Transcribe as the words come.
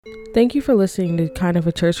Thank you for listening to Kind of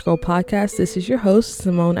a Church Girl podcast. This is your host,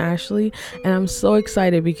 Simone Ashley, and I'm so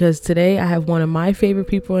excited because today I have one of my favorite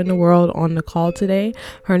people in the world on the call today.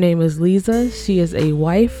 Her name is Lisa. She is a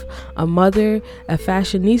wife, a mother, a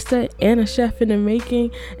fashionista, and a chef in the making,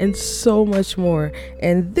 and so much more.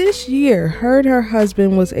 And this year, her and her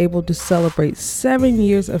husband was able to celebrate 7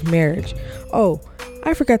 years of marriage. Oh,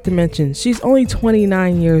 I forgot to mention, she's only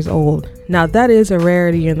 29 years old. Now, that is a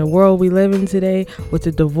rarity in the world we live in today with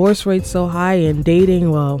the divorce rate so high and dating.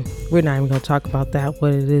 Well, we're not even going to talk about that,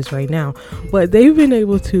 what it is right now. But they've been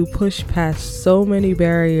able to push past so many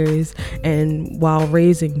barriers and while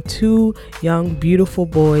raising two young, beautiful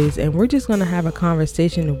boys. And we're just going to have a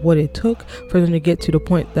conversation of what it took for them to get to the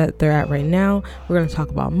point that they're at right now. We're going to talk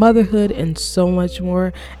about motherhood and so much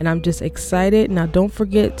more. And I'm just excited. Now, don't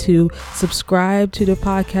forget to subscribe to the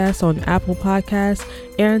podcast on Apple Podcasts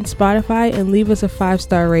and Spotify and leave us a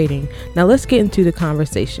 5-star rating. Now let's get into the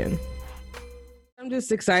conversation. I'm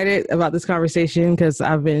just excited about this conversation because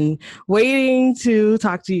I've been waiting to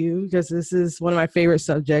talk to you because this is one of my favorite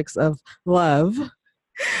subjects of love.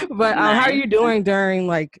 But how are you doing during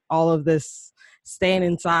like all of this staying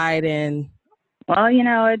inside and? Well,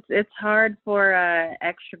 it's hard for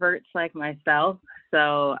extroverts like myself,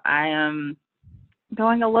 so I am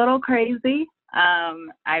going a little crazy.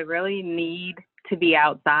 I really need to be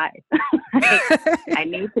outside. I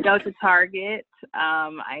need to go to Target.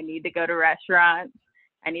 I need to go to restaurants.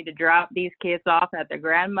 I need to drop these kids off at their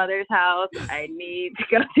grandmother's house. I need to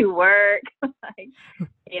go to work.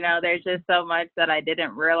 There's just so much that I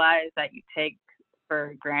didn't realize that you take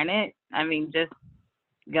for granted. I mean, just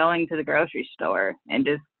going to the grocery store and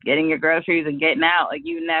just getting your groceries and getting out. Like,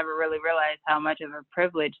 you never really realize how much of a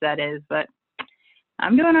privilege that is. But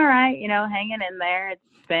I'm doing all right, hanging in there. It's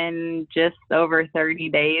been just over 30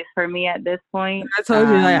 days for me at this point. I told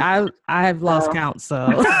you, like, I have lost count,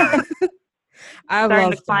 so I'm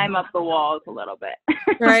starting to climb up the walls a little bit.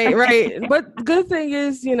 Right. But the good thing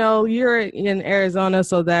is, you're in Arizona,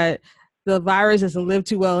 so that the virus doesn't live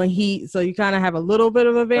too well in heat, so you kind of have a little bit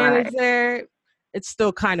of advantage there. It's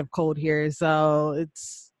still kind of cold here, so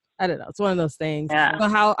I don't know. It's one of those things. Yeah. But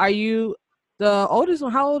how are you? The oldest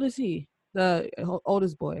one, how old is he? The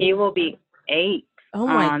oldest boy. He will be 8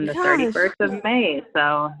 on the 31st of May.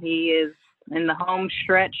 So he is in the home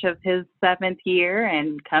stretch of his 7th year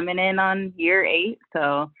and coming in on year 8.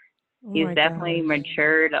 So he's definitely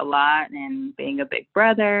matured a lot and being a big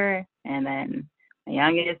brother. And then my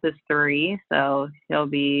youngest is 3, so he'll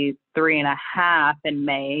be 3.5 in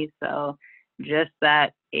May. So just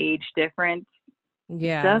that age difference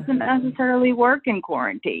doesn't necessarily work in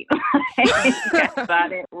quarantine. I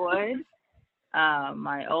thought it would.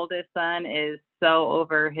 My oldest son is so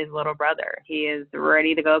over his little brother. He is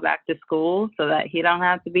ready to go back to school so that he don't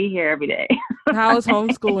have to be here every day. How has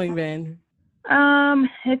homeschooling been?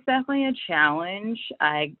 It's definitely a challenge.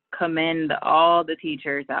 I commend all the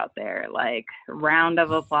teachers out there. Like, round of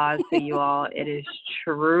applause to you all. It is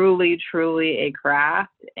truly, truly a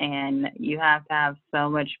craft, and you have to have so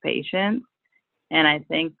much patience. And I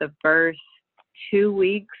think the first 2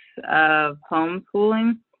 weeks of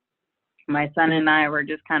homeschooling, my son and I were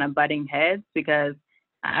just kind of butting heads because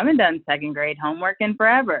I haven't done 2nd grade homework in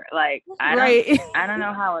forever. Like, I don't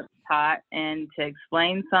know how it's taught, and to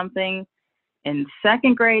explain something in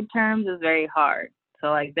 2nd grade terms is very hard. So,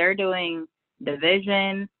 like, they're doing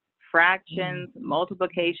division, fractions,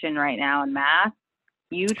 multiplication right now in math.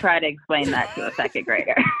 You try to explain that to a 2nd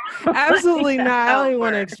grader. Absolutely not. I don't even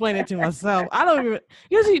want to explain it to myself. I don't even.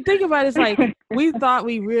 You think about it, it's like we thought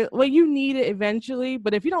you need it eventually,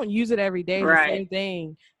 but if you don't use it every day, it's the same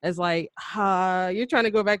thing as like you're trying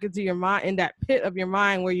to go back into your mind, in that pit of your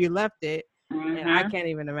mind where you left it, and I can't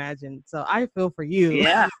even imagine. So I feel for you.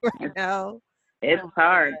 Yeah. Right now. It's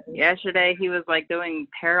hard. Yesterday he was like doing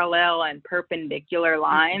parallel and perpendicular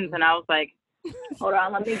lines, and I was like, hold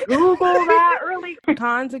on, let me Google that really.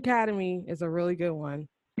 Khan's Academy is a really good one.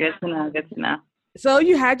 Good to know. So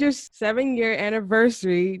you had your 7-year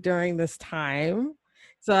anniversary during this time.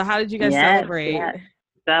 So how did you guys celebrate? Yes.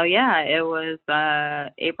 So it was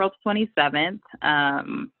April 27th.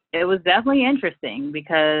 It was definitely interesting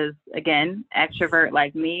because, again, extrovert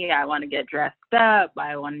like me, I want to get dressed up.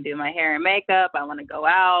 I want to do my hair and makeup. I want to go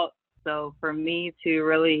out. So for me to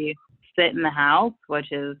really sit in the house,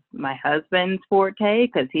 which is my husband's forte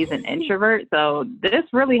because he's an introvert. So this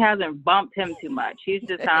really hasn't bumped him too much. He's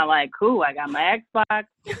just kind of like, cool, I got my Xbox.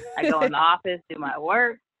 I go in the office, do my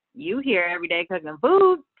work. You here every day cooking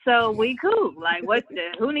food. So we cool. Like,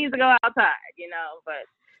 who needs to go outside,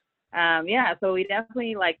 But so we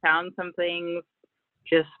definitely found some things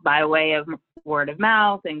just by way of word of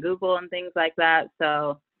mouth and Google and things like that.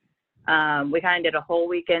 So We kind of did a whole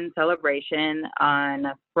weekend celebration. On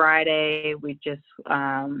a Friday, we just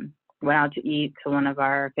went out to eat to one of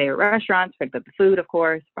our favorite restaurants, picked up the food, of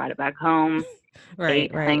course, brought it back home,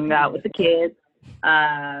 ate, hanged out with the kids.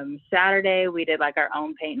 Saturday, we did like our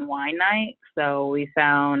own paint and wine night. So we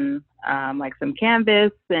found like some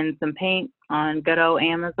canvas and some paint on good old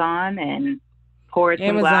Amazon and poured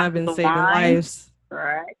some glasses been of saving wine. lives.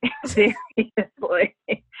 Right. Seriously.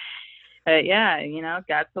 Yeah,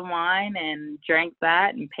 got some wine and drank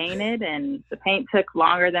that and painted, and the paint took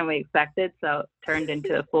longer than we expected, so it turned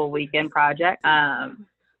into a full weekend project.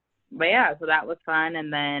 But yeah, so that was fun.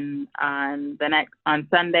 And then on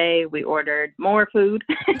Sunday, we ordered more food.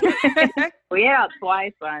 We ate out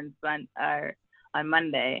twice on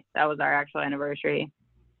Monday. That was our actual anniversary.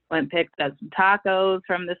 Went and picked up some tacos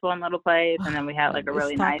from this one little place, and then we had like a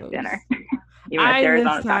really nice dinner. I miss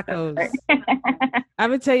tacos. I'm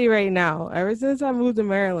gonna tell you right now, ever since I moved to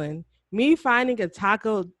Maryland, me finding a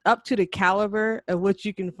taco up to the caliber of what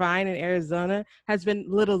you can find in Arizona has been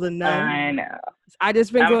little to none. I know. I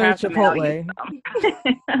just been going to Chipotle.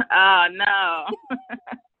 Oh no.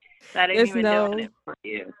 That ain't even doing it for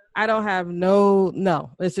you. I don't have no.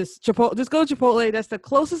 It's just Chipotle. Just go to Chipotle. That's the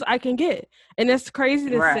closest I can get. And it's crazy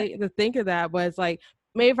to think of that, but it's like,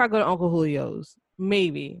 maybe if I go to Uncle Julio's,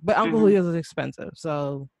 maybe. But Uncle Julio's is expensive,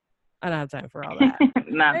 so I don't have time for all that.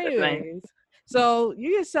 Anyways, so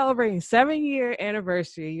you're celebrating 7-year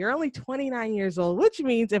anniversary. You're only 29 years old, which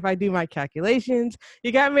means if I do my calculations,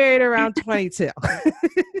 you got married around 22.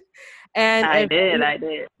 And I did.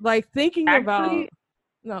 Like thinking about.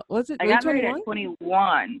 No, was it? I got married at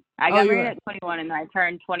 21. I got married at 21, and I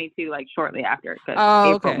turned 22 like shortly after.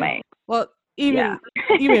 April, May. Well,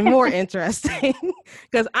 even more interesting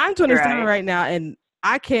because I'm 27 right now, and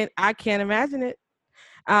I can't imagine it.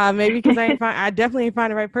 Maybe because I definitely ain't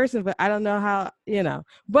find the right person, but I don't know how,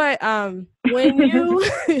 But when you,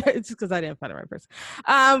 it's because I didn't find the right person.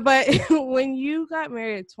 But when you got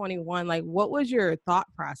married at 21, like, what was your thought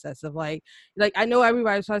process of like I know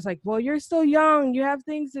everybody's always like, well, you're still young, you have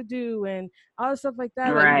things to do, and all this stuff like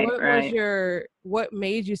that. Like, what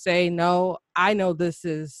made you say, no, I know this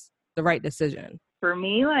is the right decision? For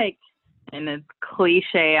me, like, and it's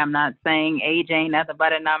cliche, I'm not saying age ain't nothing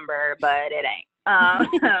but a number, but it ain't.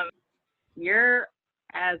 You're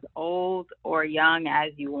as old or young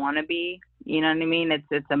as you want to be. You know what I mean?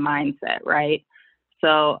 It's a mindset, right?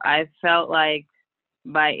 So I felt like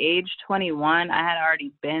by age 21, I had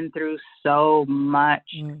already been through so much.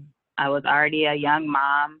 I was already a young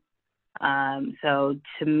mom. So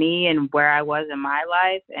to me, and where I was in my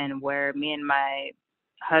life and where me and my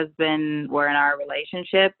husband were in our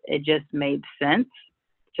relationship, it just made sense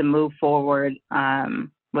to move forward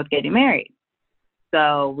with getting married.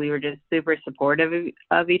 So we were just super supportive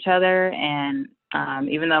of each other. And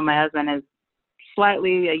even though my husband is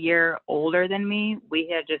slightly a year older than me, we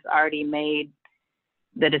had just already made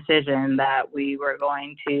the decision that we were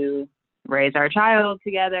going to raise our child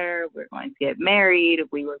together. We're going to get married.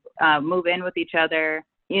 We would move in with each other,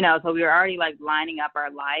 so we were already like lining up our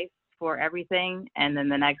life for everything. And then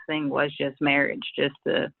the next thing was just marriage, just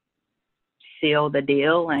to seal the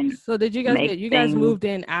deal. And so did you guys moved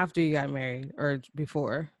in after you got married or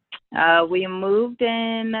before? We moved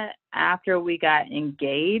in after we got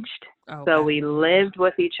engaged. Okay. So we lived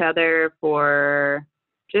with each other for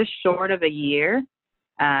just short of a year.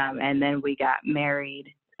 And then we got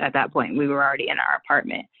married. At that point, we were already in our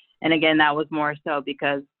apartment. And again, that was more so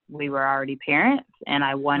because we were already parents, and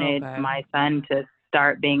I wanted my son to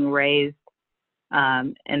start being raised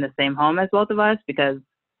in the same home as both of us, because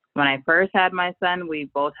when I first had my son,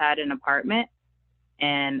 we both had an apartment,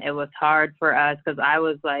 and it was hard for us because I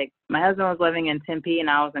was like, my husband was living in Tempe and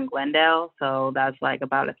I was in Glendale. So that's like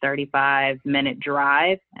about a 35-minute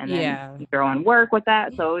drive, and then throw in work with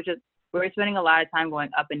that. So it was just, we were spending a lot of time going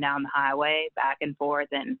up and down the highway, back and forth,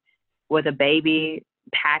 and with a baby,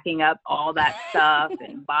 packing up all that stuff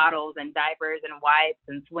and bottles and diapers and wipes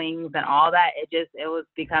and swings and all that. It was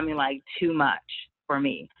becoming like too much for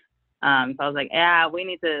me. So I was like, we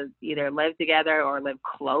need to either live together or live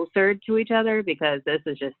closer to each other because this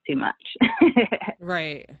is just too much.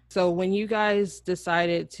 Right. So when you guys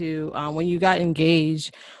decided to, when you got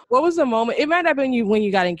engaged, what was the moment? It might have been when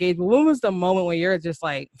you got engaged, but when was the moment when you're just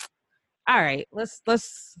like, all right, let's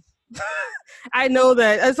I know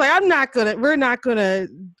that it's like, we're not gonna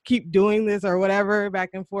keep doing this or whatever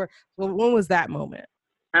back and forth. Well, when was that moment?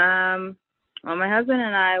 Well, my husband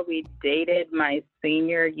and I, we dated my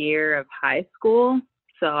senior year of high school.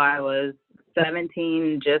 So I was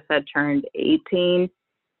 17, just had turned 18.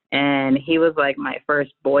 And he was like my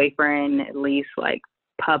first boyfriend, at least like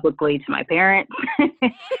publicly to my parents.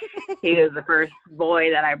 he was the first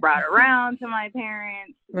boy that I brought around to my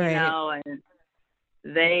parents, Right. you know, and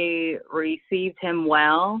they received him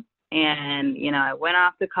well. And, you know, I went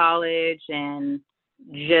off to college, and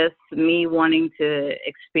just me wanting to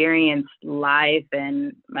experience life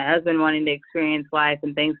and my husband wanting to experience life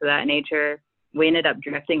and things of that nature, we ended up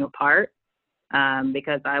drifting apart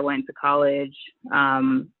because I went to college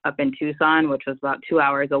up in Tucson, which was about 2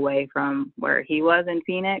 hours away from where he was in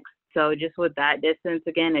Phoenix. So just with that distance,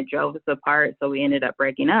 again, it drove us apart. So we ended up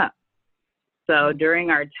breaking up. So during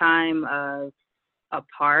our time of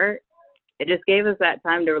apart, it just gave us that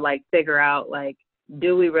time to like figure out, like,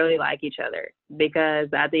 do we really like each other? Because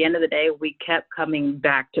at the end of the day, we kept coming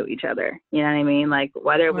back to each other. You know what I mean? Like,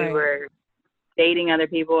 whether we were dating other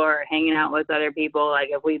people or hanging out with other people, like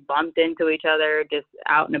if we bumped into each other just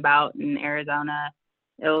out and about in Arizona,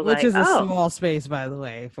 it was Which like, is a small space, by the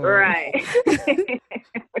way. Right.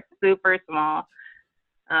 Super small.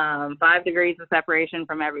 5 degrees of separation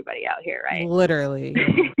from everybody out here, right? Literally.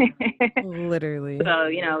 Literally. So,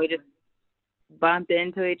 you know, we just bumped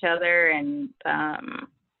into each other, and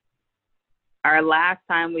our last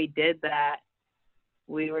time we did that,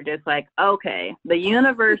 we were just like, okay, the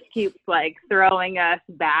universe keeps like throwing us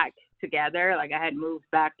back together. Like, I had moved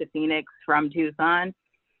back to Phoenix from Tucson,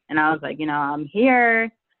 and I was like, you know, I'm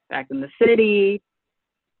here back in the city,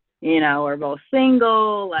 you know, we're both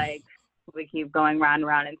single, like we keep going round and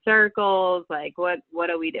round in circles, like what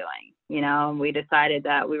are we doing, you know? And we decided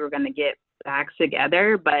that we were going to get back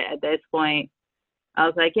together. But at this point I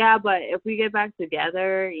was like, yeah, but if we get back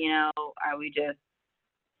together, you know, are we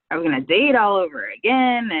going to date all over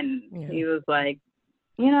again? And he was like,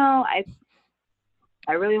 you know,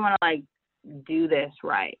 I really want to like do this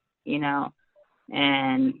right, you know?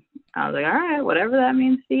 And I was like, all right, whatever that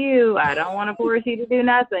means to you. I don't want to force you to do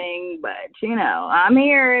nothing, but you know, I'm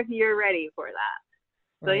here if you're ready for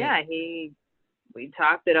that. So yeah, we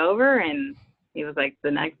talked it over, and he was like,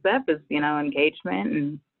 the next step is, you know, engagement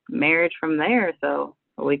and marriage from there, so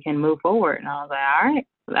we can move forward. And I was like, all right.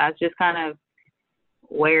 So that's just kind of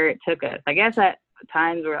where it took us. I guess at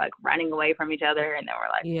times we're like running away from each other, and then we're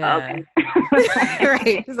like, okay.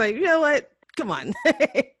 Right. It's like, you know what? Come on.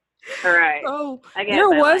 Right. So there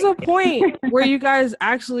was a point where you guys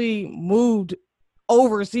actually moved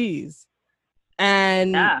overseas,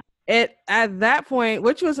 and it at that point,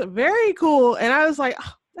 which was very cool, and I was like,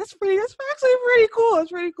 oh, that's actually pretty cool.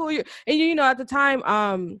 It's pretty cool. And you know, at the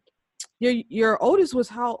time, your oldest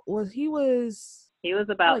was he was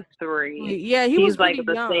about like 3. Yeah, he was like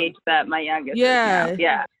the young. stage that my youngest is now.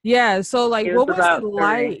 Yeah. So like, what was it 3.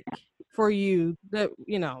 like for you that,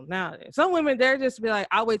 you know, now some women, they're just be like,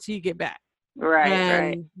 I'll wait till you get back.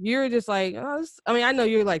 Right. You're just like, oh, I mean, I know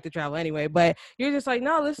you like to travel anyway, but you're just like,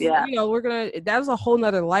 no, you know, that was a whole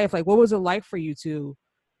nother life. Like, what was it like for you to,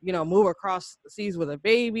 you know, move across the seas with a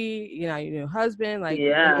baby, you know, your new husband, like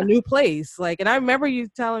a new place? Like, and I remember you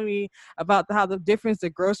telling me about how the difference the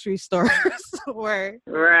grocery stores were.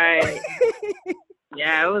 Right.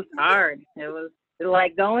 Yeah, it was hard. It was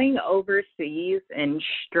like going overseas and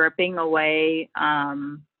stripping away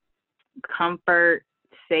comfort,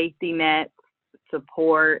 safety nets,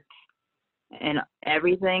 support, and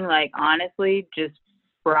everything. Like, honestly, just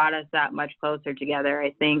brought us that much closer together.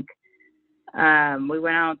 I think we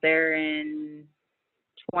went out there in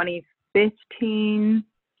 2015.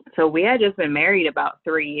 So we had just been married about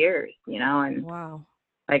 3 years, you know, and wow.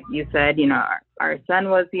 Like you said, you know, our son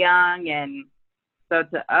was young, and so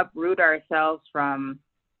to uproot ourselves from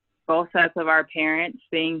both sets of our parents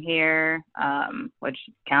being here, which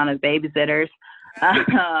count as babysitters,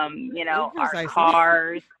 you know, our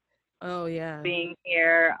cars, being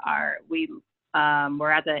here,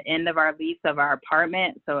 we're at the end of our lease of our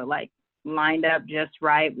apartment, so it like lined up just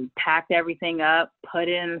right. We packed everything up, put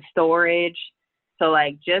it in storage. So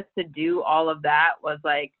like, just to do all of that was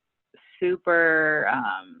like super,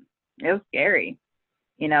 it was scary,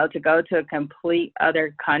 you know, to go to a complete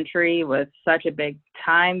other country with such a big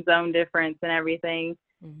time zone difference and everything.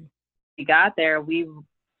 Mm-hmm. We got there, we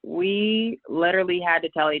literally had to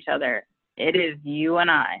tell each other, it is you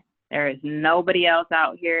and I. There is nobody else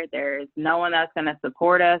out here. There is no one that's going to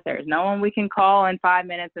support us. There's no one we can call in 5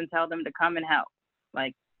 minutes and tell them to come and help.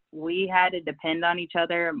 Like, we had to depend on each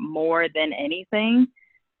other more than anything.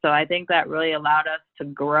 So I think that really allowed us to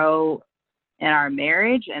grow in our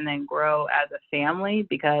marriage and then grow as a family,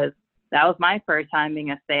 because that was my first time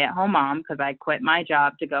being a stay-at-home mom, because I quit my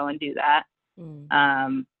job to go and do that.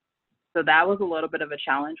 So that was a little bit of a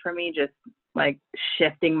challenge for me, just like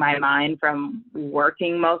shifting my mind from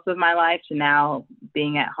working most of my life to now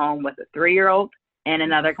being at home with a 3-year-old in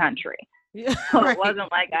another country. So it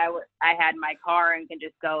wasn't like I had my car and can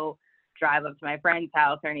just go drive up to my friend's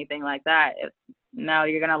house or anything like that. No,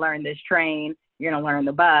 you're going to learn this train, you're going to learn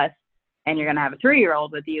the bus, and you're going to have a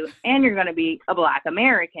 3-year-old with you, and you're going to be a Black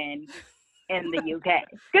American in the UK.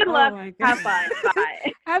 Good luck. Have fun.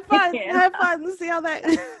 Bye. Have fun. Have fun. Let's see how that.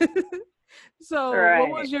 So,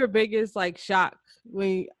 What was your biggest like shock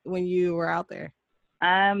when you were out there?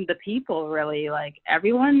 The people, really, like,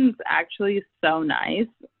 everyone's actually so nice,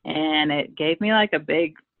 and it gave me like a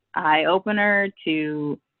big eye opener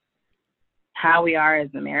to how we are as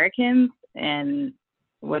Americans. And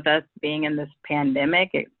with us being in this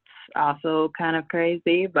pandemic, it's also kind of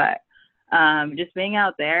crazy, but just being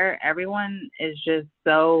out there, everyone is just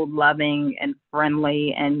so loving and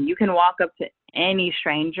friendly, and you can walk up to any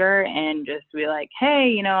stranger and just be like, hey,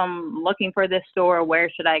 you know, I'm looking for this store, where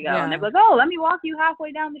should I go? And they're like, oh, let me walk you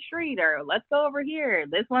halfway down the street, or let's go over here,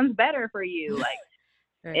 this one's better for you. Like,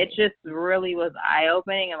 it just really was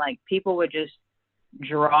eye-opening, and like, people would just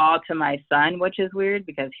draw to my son, which is weird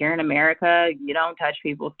because here in America, you don't touch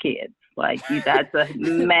people's kids. Like, that's a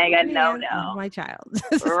mega no-no. My child.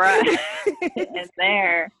 Right. And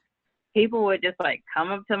there, people would just like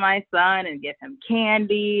come up to my son and give him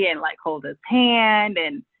candy and like hold his hand.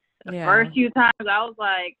 And the first few times I was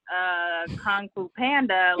like, Kung Fu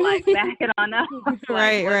Panda, like, back it on up.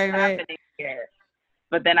 Like, right. Here?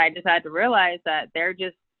 But then I just had to realize that they're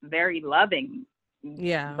just very loving.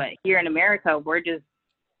 Yeah. But here in America, we're just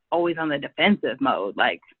always on the defensive mode.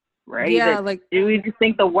 Like, right? Yeah, like, we just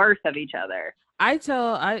think the worst of each other.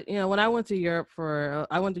 When I went to Europe for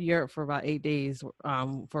about 8 days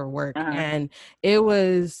for work, and it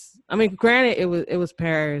was, I mean, granted it was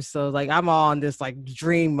Paris, so like I'm all in this like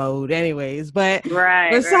dream mode anyways, but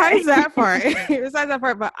besides that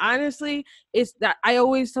part, but honestly, it's that I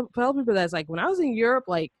always tell people that's like, when I was in Europe,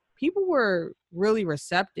 like, people were really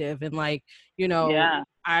receptive, and like, you know,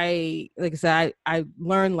 I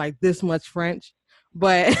learned like this much French.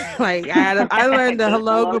 But like I learned the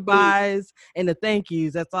hello, goodbyes, and the thank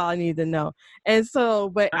yous. That's all I need to know. And so,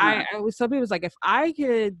 but I was, some people was like, if I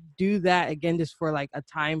could do that again, just for like a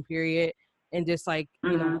time period, and just like,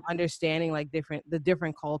 you know, understanding like the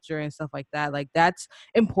different culture and stuff like that, like, that's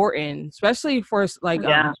important, especially for like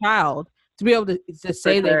a child to be able to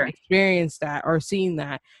say they've experienced that or seen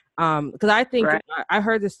that. Because I think I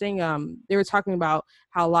heard this thing, they were talking about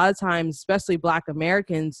how a lot of times, especially Black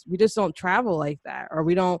Americans, we just don't travel like that, or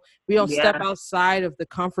we don't step outside of the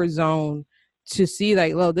comfort zone to see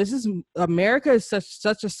like, well, America is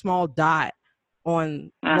such a small dot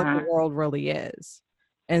on what the world really is.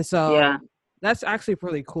 And so that's actually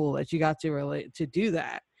pretty cool that you got to do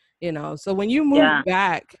that, you know. So when you move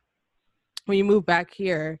back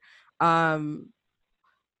here,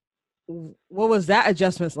 what was that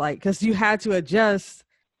adjustments like? Because you had to adjust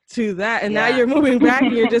to that, and now you're moving back,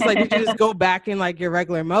 and you're just like, did you just go back in like your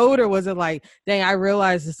regular mode, or was it like, dang, I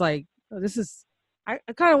realized it's like, oh, this is, I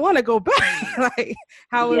kind of want to go back. Like,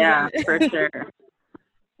 how was that? For sure.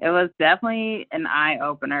 It was definitely an eye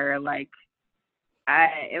opener. Like,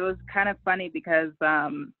 it was kind of funny because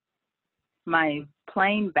my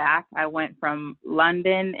plane back, I went from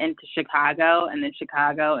London into Chicago, and then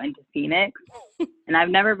Chicago into Phoenix. And I've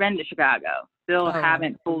never been to Chicago. Still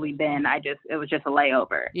haven't fully been. It was just a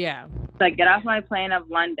layover. Yeah. So I get off my plane of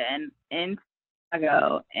London in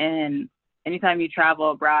Chicago, and anytime you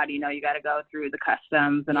travel abroad, you know, you got to go through the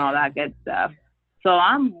customs and all that good stuff. So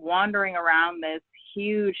I'm wandering around this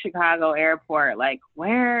huge Chicago airport, like,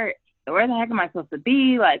 where the heck am I supposed to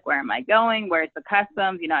be? Like, where am I going? Where's the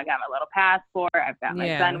customs? You know, I got my little passport. I've got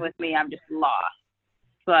my son with me. I'm just lost.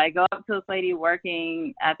 So I go up to this lady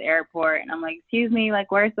working at the airport, and I'm like, excuse me,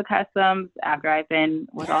 like, where's the customs? After I've been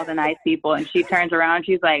with all the nice people. And she turns around.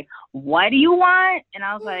 She's like, what do you want? And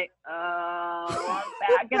I was like, oh,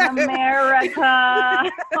 I'm back in America.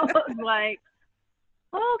 I was like,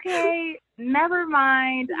 okay, never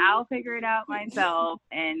mind. I'll figure it out myself.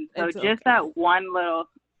 And so just that one little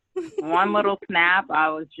snap, I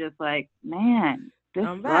was just like, man, this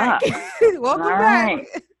I'm back. Welcome back.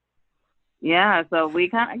 back. Yeah, so we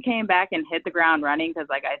kind of came back and hit the ground running because,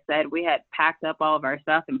 like I said, we had packed up all of our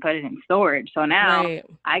stuff and put it in storage. So now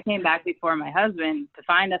I came back before my husband to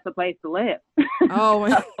find us a place to live. Oh,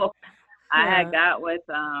 so I had got with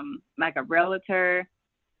like a realtor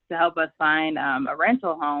to help us find a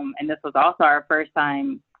rental home, and this was also our first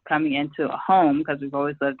time coming into a home because we've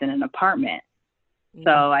always lived in an apartment.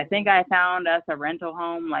 So I think I found us a rental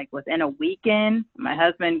home like within a weekend. My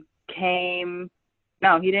husband came.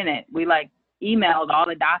 No, he didn't. We like emailed all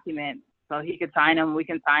the documents so he could sign them. We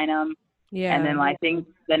can sign them. Yeah. And then I think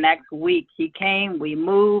the next week he came, we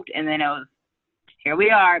moved, and then it was, here we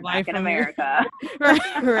are back in America.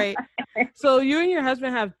 Right. So you and your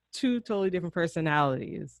husband have two totally different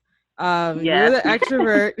personalities. You're Yes. the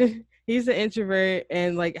extrovert, he's the introvert,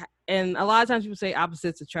 and a lot of times people say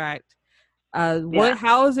opposites attract. Yeah.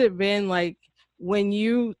 How has it been like when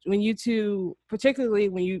you two, particularly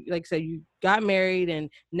when you, like said, you got married and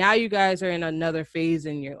now you guys are in another phase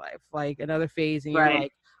in your life, like another phase, and you're Right.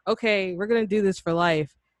 like, okay, we're gonna do this for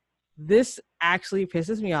life. This actually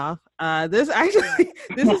pisses me off. This actually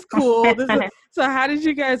this is cool. So how did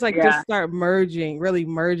you guys like just Yeah. start really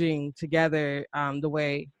merging together the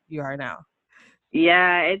way you are now?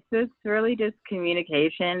 Yeah, it's just really just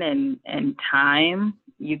communication and time.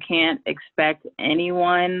 You can't expect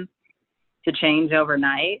anyone to change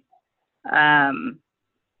overnight. Um,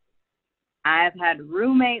 I've had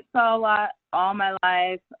roommates all my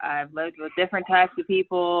life. I've lived with different types of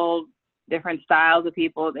people, different styles of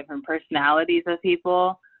people, different personalities of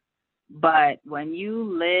people. But when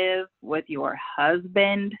you live with your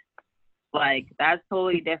husband, like that's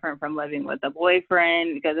totally different from living with a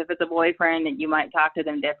boyfriend, because if it's a boyfriend, you might talk to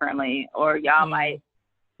them differently, or y'all might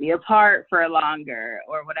be apart for longer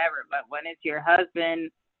or whatever. But when it's your husband,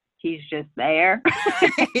 he's just there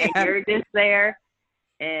and you're just there,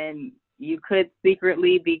 and you could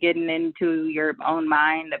secretly be getting into your own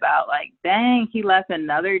mind about like, dang, he left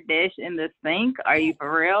another dish in the sink. Are you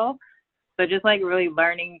for real? So just like really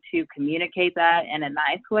learning to communicate that in a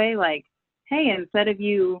nice way, like, hey, instead of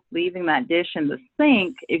you leaving that dish in the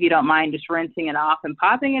sink, if you don't mind just rinsing it off and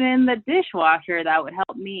popping it in the dishwasher, that would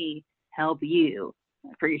help me help you.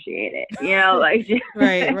 Appreciate it. You know, like just,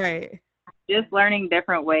 Right. just learning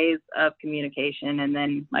different ways of communication. And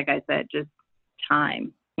then, like I said, just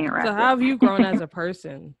time. Can't wrap So it. how have you grown as a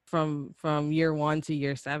person from year 1 to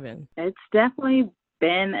year 7? It's definitely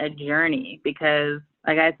been a journey because,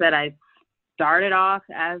 like I said, I started off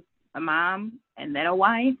as a mom and then a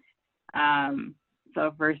wife.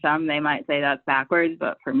 So for some, they might say that's backwards,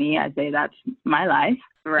 but for me, I say that's my life,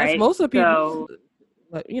 right? That's most of the people, So,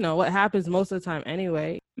 but you know, what happens most of the time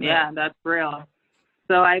anyway. yeah, that's real.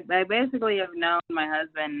 So I basically have known my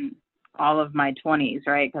husband all of my 20s,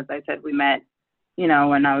 right? Because I said we met, you know,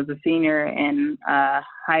 when I was a senior in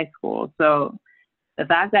high school. So the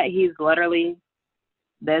fact that he's literally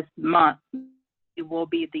this month, it will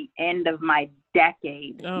be the end of my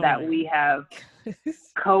decade that we have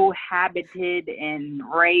cohabited and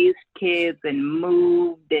raised kids and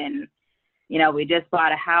moved, and you know, we just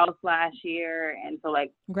bought a house last year, and so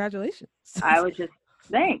like, congratulations.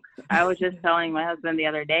 Thanks. I was just telling my husband the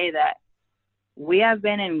other day that we have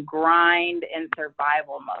been in grind and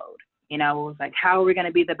survival mode. You know, it was like, how are we going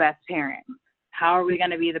to be the best parent? How are we going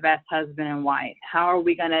to be the best husband and wife? How are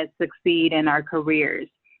we going to succeed in our careers?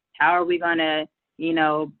 How are we going to, you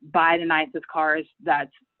know, buy the nicest cars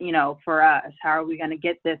that's, you know, for us? How are we going to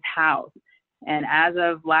get this house? And as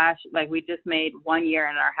of we just made 1 year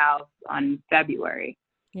in our house on February.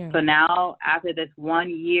 Yeah. So now after this 1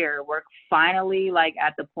 year, we're finally like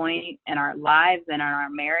at the point in our lives and in our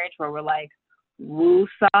marriage where we're like,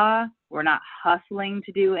 woo-saw, we're not hustling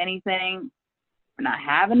to do anything. We're not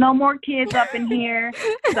having no more kids up in here.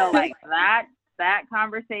 So like that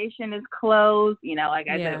conversation is closed. You know, like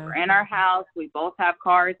I said, we're in our house. We both have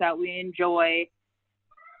cars that we enjoy.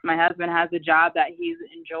 My husband has a job that he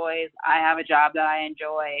enjoys. I have a job that I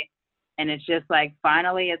enjoy. And it's just like,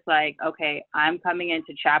 finally, it's like, okay, I'm coming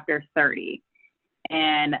into chapter 30.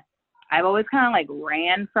 And I've always kind of like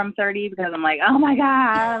ran from 30 because I'm like, oh my God,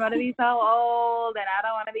 I'm going to be so old and I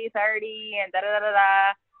don't want to be 30 and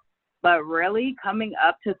da-da-da-da-da. But really coming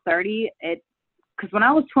up to 30, because when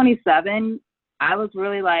I was 27, I was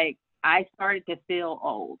really like, I started to feel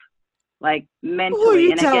old. Like mentally. Who are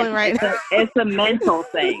you and telling again, right now? It's a mental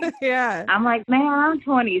thing. Yeah. I'm like, man, I'm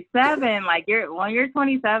 27. Like when you're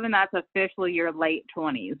 27, that's officially your late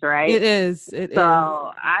 20s, right? It is.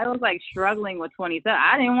 So I was like struggling with 27.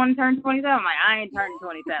 I didn't want to turn 27. I'm like, I ain't turning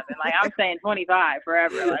 27. Like I'm saying 25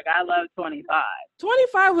 forever. Like I love 25.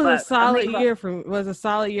 25 was a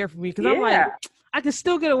solid year for me because I'm like, I can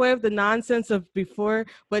still get away with the nonsense of before,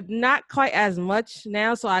 but not quite as much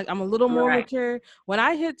now. So I'm a little more mature.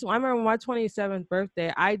 I remember my 27th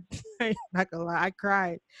birthday, I'm not gonna lie, I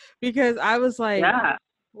cried because I was like,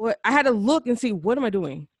 what? I had to look and see, what am I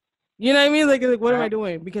doing? You know what I mean? Like what am I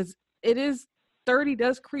doing? Because 30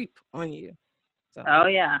 does creep on you. So. Oh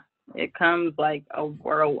yeah, it comes like a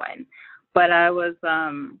whirlwind. But I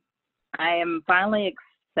am finally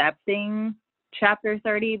accepting chapter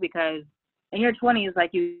 30 because in your 20s,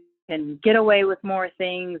 like you can get away with more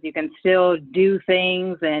things. You can still do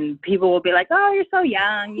things and people will be like, oh, you're so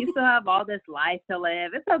young. You still have all this life to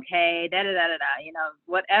live. It's okay. Da, da, da, da, da, you know,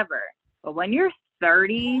 whatever. But when you're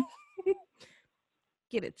 30,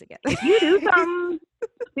 Get it together. If you do something,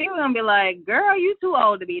 people gonna be like, "Girl, you too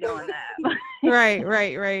old to be doing that." Right. Or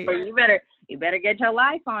you better get your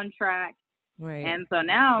life on track. Right. And so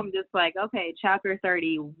now I'm just like, okay, chapter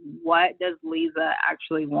 30, what does Lisa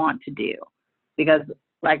actually want to do? Because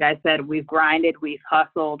like I said, we've grinded, we've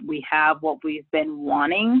hustled, we have what we've been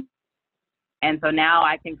wanting. And so now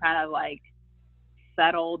I can kind of like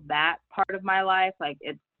settle that part of my life. Like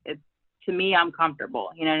it's to me, I'm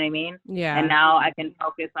comfortable. You know what I mean? Yeah. And now I can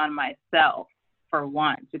focus on myself for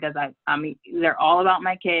once, because I'm either all about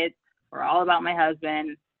my kids or all about my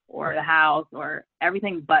husband or the house or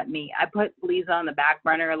everything but me. I put Lisa on the back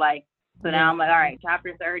burner. Like, so now I'm like, all right,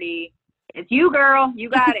 chapter 30. It's you, girl. You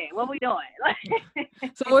got it. What we doing?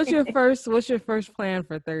 So what's your first plan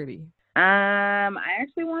for 30? I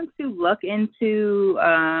actually want to look into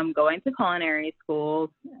going to culinary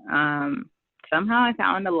schools. Somehow I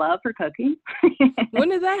found a love for cooking. When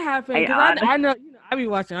did that happen? Because I know, I be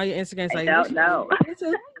watching all your Instagrams. I don't know.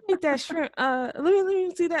 Make that shrimp. Let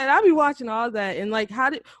me see that. I be watching all that. And like,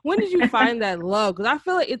 when did you find that love? Because I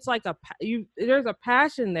feel like it's like there's a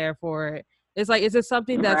passion there for it. It's like, is it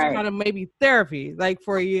something that's kind of maybe therapy, like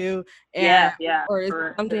for you? And, yeah. Or is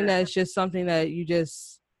it something that's just something that you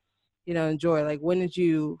just, enjoy? Like, when did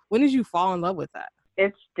you fall in love with that?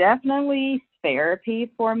 It's definitely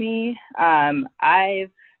therapy for me. I've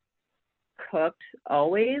cooked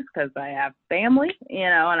always because I have family,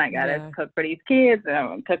 and I gotta cook for these kids, and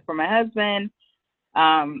I cook for my husband.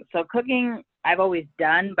 So cooking I've always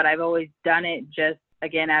done, but I've always done it just,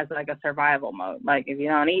 again, as like a survival mode. Like, if you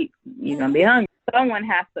don't eat, you're gonna be hungry. Someone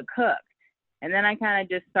has to cook. And then I kind of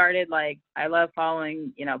just started, like, I love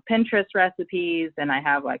following, Pinterest recipes, and I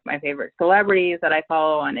have like my favorite celebrities that I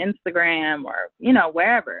follow on Instagram or,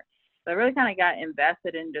 wherever. So I really kind of got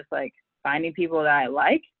invested in just like finding people that I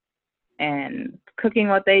like and cooking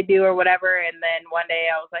what they do or whatever. And then one day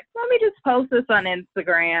I was like, let me just post this on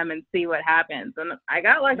Instagram and see what happens. And I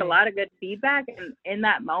got like a lot of good feedback. And in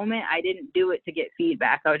that moment, I didn't do it to get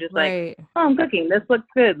feedback. I was just like, oh, I'm cooking. This looks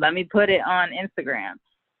good. Let me put it on Instagram.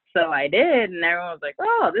 So I did. And everyone was like,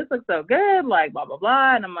 oh, this looks so good. Like, blah, blah,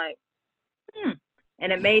 blah. And I'm like,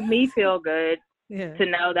 And it made me feel good to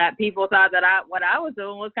know that people thought that what I was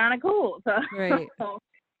doing was kind of cool. So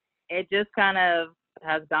it just kind of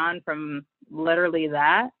has gone from literally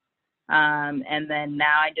that. And then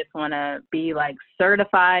now I just want to be like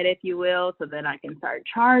certified, if you will, so that I can start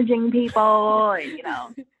charging people and,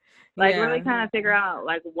 really kind of figure out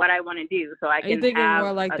like what I want to do. So I can. Are you thinking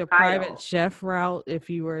more like the private chef route if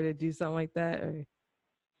you were to do something like that? Or?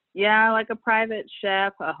 Yeah, like a private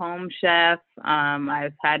chef, a home chef.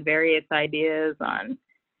 I've had various ideas on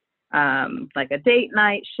like a date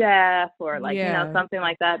night chef or like, something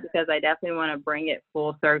like that, because I definitely want to bring it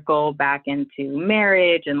full circle back into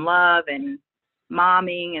marriage and love and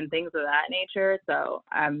momming and things of that nature. So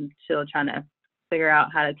I'm still trying to figure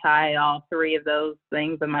out how to tie all three of those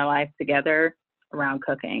things in my life together around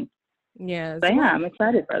cooking. Yeah. So I'm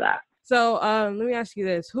excited for that. So let me ask you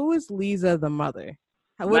this. Who is Lisa the mother?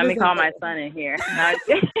 Let me call my son in here.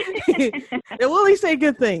 It will at least say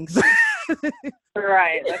good things.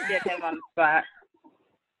 Right. Let's get him on the spot.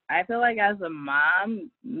 I feel like as a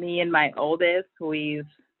mom, me and my oldest, we've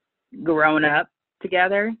grown up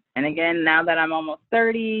together. And again, now that I'm almost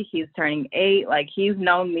 30, he's turning 8. Like, he's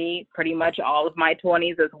known me pretty much all of my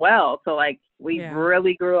 20s as well. So like, we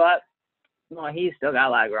really grew up. Well, he's still got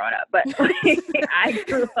a lot of growing up, but I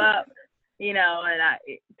grew up, and I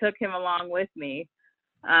took him along with me.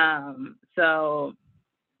 So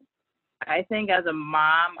I think as a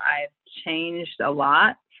mom, I've changed a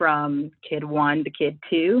lot from kid 1 to kid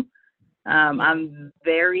 2. I'm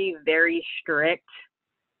very, very strict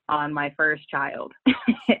on my first child.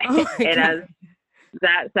 And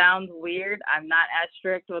that sounds weird, I'm not as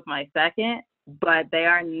strict with my second, but they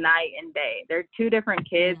are night and day. They're 2 different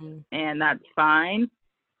kids, and that's fine.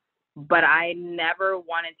 But I never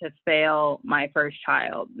wanted to fail my first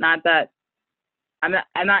child. Not that I'm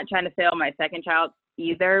not trying to fail my second child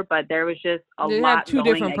either, but there was just a lot. They have 2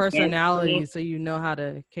 different personalities, so you know how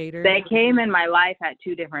to cater. They came in my life at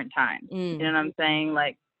 2 different times. You know what I'm saying?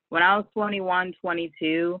 Like, when I was 21,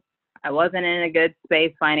 22, I wasn't in a good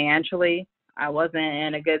space financially. I wasn't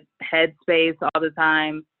in a good headspace all the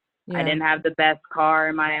time. I didn't have the best car,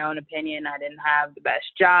 in my own opinion. I didn't have the best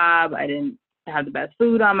job. I didn't have the best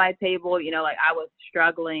food on my table. Like, I was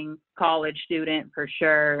struggling college student for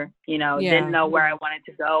sure. Didn't know where I wanted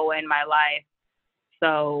to go in my life.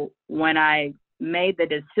 So when I made the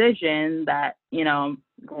decision that, I'm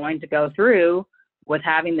going to go through with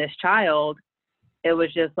having this child, it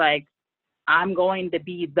was just like, I'm going to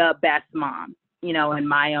be the best mom. in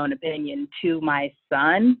my own opinion, to my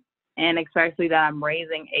son, and especially that I'm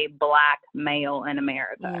raising a Black male in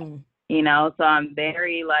America. So I'm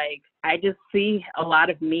very like, I just see a lot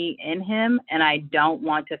of me in him, and I don't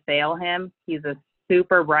want to fail him. He's a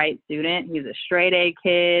super bright student. He's a straight A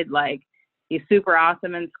kid. Like, he's super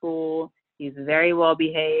awesome in school. He's very well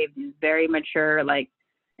behaved. He's very mature. Like,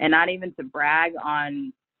 and not even to brag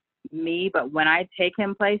on me, but when I take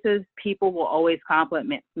him places, people will always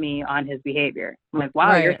compliment me on his behavior. I'm like,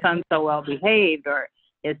 wow, your son's so well behaved. Or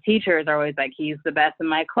his teachers are always like, he's the best in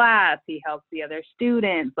my class. He helps the other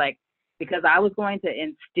students. Like, because I was going to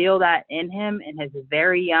instill that in him in his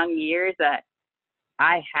very young years, that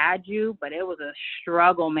I had you, but it was a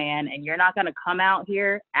struggle, man. And you're not going to come out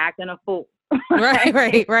here acting a fool.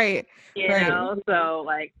 Right. So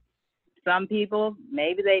like, some people,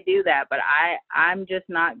 maybe they do that, but I'm just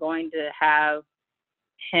not going to have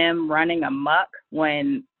him running amok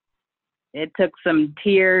when it took some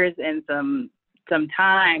tears and some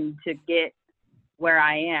time to get where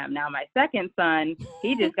I am. Now, my second son,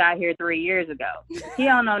 he just got here 3 years ago. He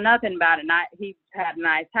don't know nothing about it. He had a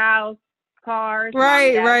nice house, cars,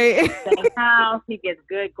 right. Same house. He gets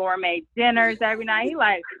good gourmet dinners every night. He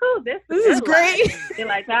like, this is great. He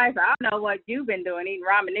like, guys, I don't know what you've been doing, eating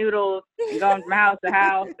ramen noodles and going from house to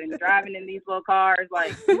house and driving in these little cars.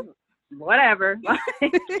 Like, whatever. Like,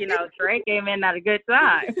 Trey came in at a good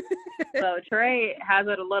time. So Trey has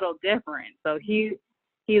it a little different. So he's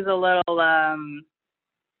a little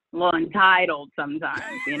entitled sometimes,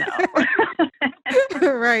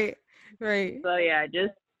 Right. So yeah,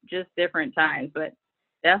 just different times, but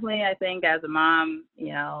definitely I think as a mom,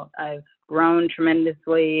 I've grown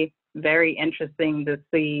tremendously. Very interesting to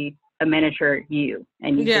see a miniature you,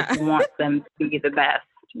 and you just want them to be the best,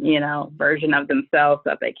 version of themselves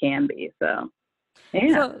that they can be. So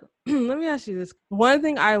yeah. So let me ask you this. One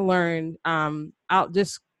thing I learned out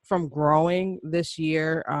just from growing this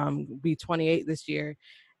year, be 28 this year,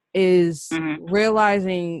 is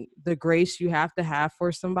realizing the grace you have to have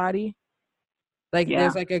for somebody. Like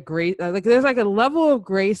there's like a grace, there's like a level of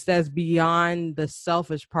grace that's beyond the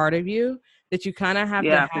selfish part of you that you kind of have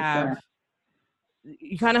to have. Sure.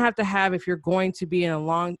 You kind of have to have if you're going to be in a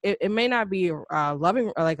long. It may not be a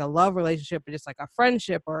loving, or like a love relationship, but just like a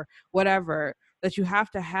friendship or whatever that you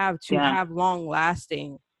have to have long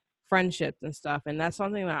lasting friendships and stuff. And that's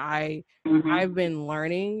something that I've been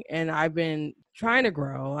learning, and I've been trying to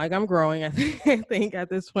grow. Like I'm growing, I think at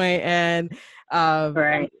this point. And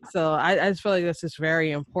so I just feel like that's just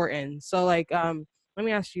very important. So like, let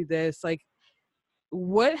me ask you this, like,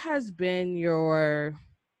 what has been your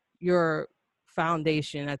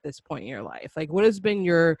foundation at this point in your life? Like, what has been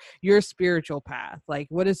your spiritual path? Like,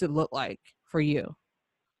 what does it look like for you?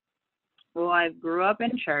 Well, I grew up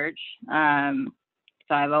in church.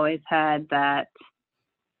 So I've always had that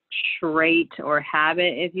trait or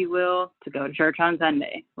habit, if you will, to go to church on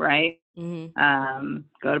Sunday, right?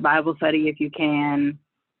 Go to Bible study if you can.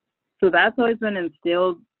 So that's always been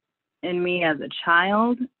instilled in me as a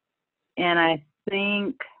child. And I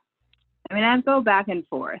think, I go back and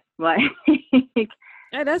forth. Like,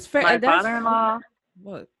 that's fair. My father-in-law.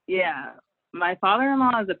 What? Yeah. My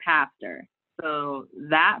father-in-law is a pastor. So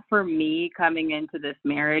that for me coming into this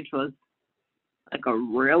marriage was like a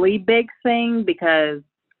really big thing, because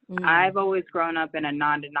I've always grown up in a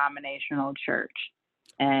non-denominational church,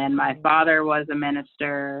 and my father was a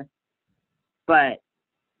minister, but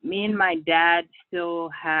me and my dad still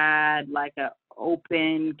had like a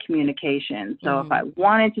open communication. So if I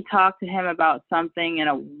wanted to talk to him about something in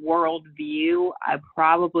a world view, I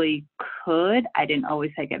probably could. I didn't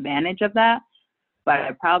always take advantage of that, but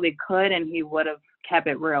I probably could, and he would have kept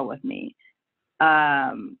it real with me.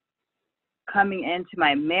 Coming into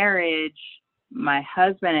my marriage, my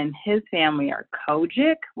husband and his family are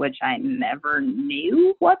Kojic, which I never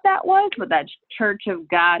knew what that was, but that's Church of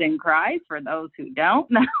God in Christ for those who don't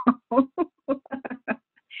know.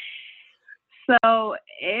 So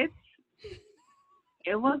it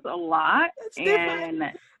was a lot. That's going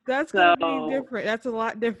to be different. That's a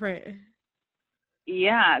lot different.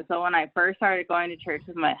 Yeah. So when I first started going to church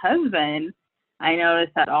with my husband, I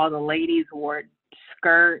noticed that all the ladies wore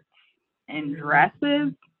skirts and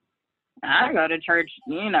dresses. I go to church,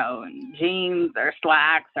 in jeans or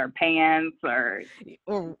slacks or pants or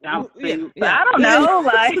jumpsuits. I don't know.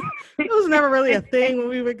 Like, it was never really a thing when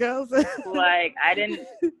we would go. So. Like,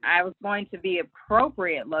 I was going to be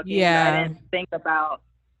appropriate looking. Yeah. I didn't think about,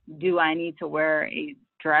 do I need to wear a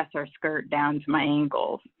dress or skirt down to my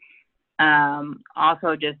ankles?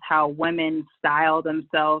 Also, just how women style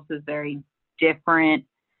themselves is very different.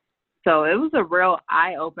 So it was a real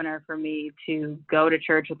eye opener for me to go to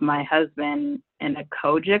church with my husband in a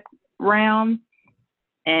Kojic realm.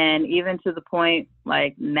 And even to the point,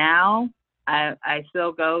 like now, I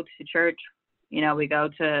still go to church. You know, we go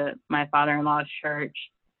to my father-in-law's church,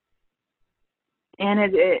 and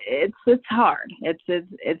it's hard.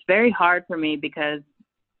 It's very hard for me because,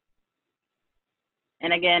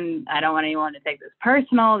 and again, I don't want anyone to take this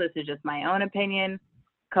personal. This is just my own opinion.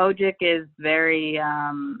 Kojic is very,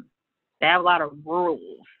 they have a lot of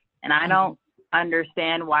rules, and I don't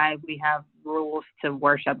understand why we have rules to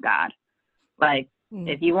worship God. Like,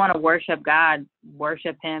 if you want to worship God,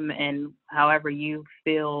 worship him in however you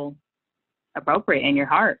feel appropriate in your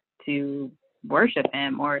heart to worship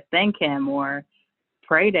him or thank him or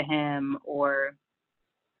pray to him, or,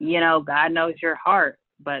 you know, God knows your heart.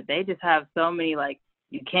 But they just have so many, like,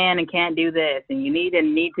 you can and can't do this, and you need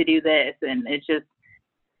to do this. And it's just,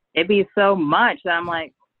 it'd be so much that I'm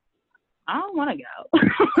like, I don't want to go.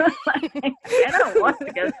 Like, I don't want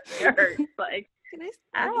to go to church. Like,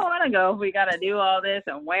 I don't want to go if we got to do all this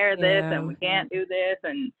and wear this and we can't do this.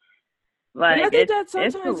 And like, and I think that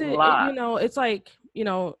sometimes it's a it, lot. you know, it's like, you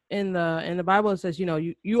know, in the Bible it says, you know,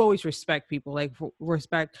 you always respect people, like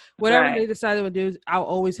respect whatever they decided to do. I'll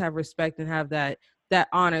always have respect and have that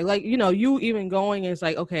honor. Like, you know, you even going is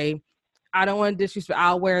like, okay, I don't want to disrespect,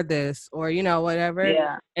 I'll wear this, or, you know, whatever.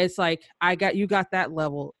 Yeah. It's like, you got that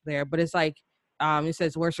level there, but it's like, it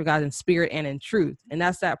says worship God in spirit and in truth. And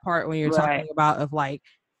that's that part when you're talking about of like,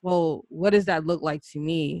 well, what does that look like to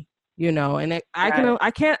me? You know, and I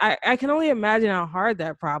can only imagine how hard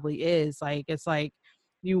that probably is. Like, it's like,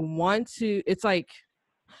 you want to, it's like,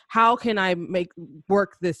 how can I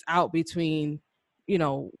work this out between, you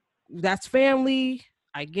know, that's family,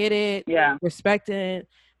 I get it, respect it,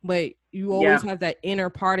 but you always have that inner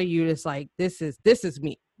part of you that's like, this is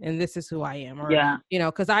me and this is who I am. Or, you know,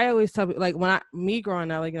 because I always tell, like, me growing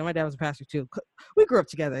up, like, you know, my dad was a pastor too. We grew up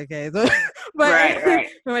together, okay? So, but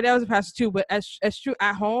my dad was a pastor too. But as true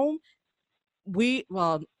at home, the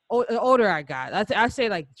older I got, I say,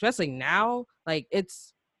 like, especially now, like,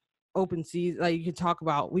 it's open season. Like, we talk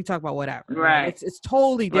about whatever. Right? It's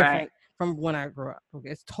totally different from when I grew up. Okay,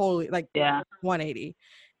 it's totally like 180.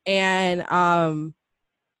 And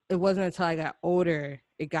it wasn't until I got older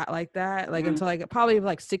it got like that. Like, until I got probably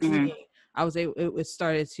like 16, I was able. It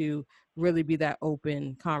started to really be that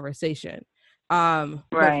open conversation.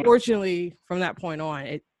 But fortunately, from that point on,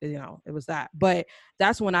 it was that. But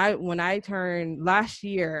that's when I turned last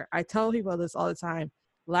year. I tell people this all the time.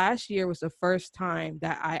 Last year was the first time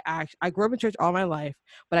that I grew up in church all my life,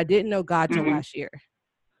 but I didn't know God till last year.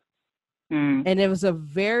 And it was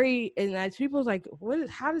people was like,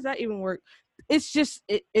 how does that even work? It's just,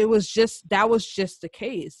 it was just, that was just the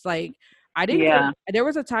case. Like, I didn't there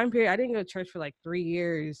was a time period I didn't go to church for like 3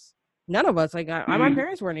 years. None of us, like, my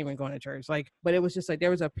parents weren't even going to church. Like, but it was just like,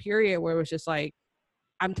 there was a period where it was just like,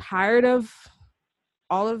 I'm tired of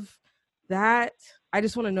all of that. I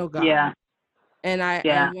just want to know God. Yeah. And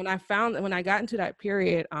when I got into that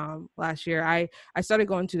period last year, I started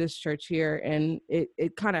going to this church here, and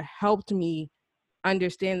it kind of helped me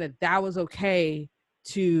understand that was okay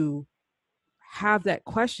to have that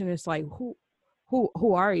question. It's like,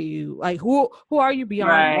 who are you? Like, who are you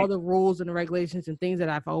beyond all the rules and the regulations and things that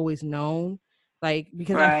I've always known? Like,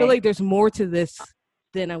 because I feel like there's more to this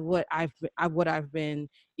than what I've been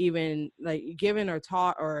even like given or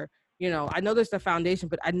taught, or, you know, I know there's the foundation,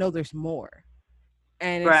 but I know there's more.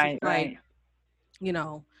 And it's like, you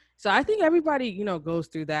know, so I think everybody, you know, goes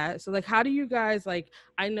through that. So, like, how do you guys, like,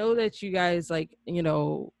 I know that you guys, like, you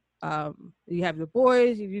know, you have the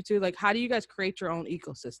boys, you two, like, how do you guys create your own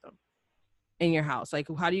ecosystem in your house? Like,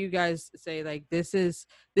 how do you guys say, like, this is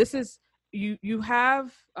you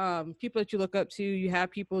have people that you look up to, you have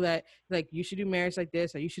people that, like, you should do marriage like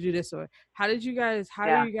this, or you should do this, or how are you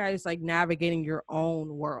guys like navigating your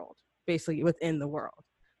own world, basically within the world?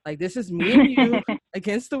 Like, this is me and you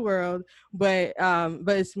against the world, but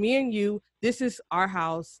it's me and you. This is our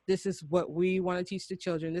house. This is what we want to teach the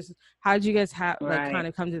children. This is, how did you guys like kind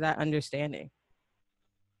of come to that understanding?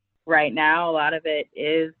 Right now, a lot of it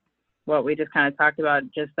is what we just kind of talked about,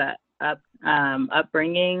 just that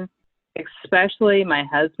upbringing, especially my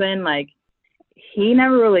husband. Like, he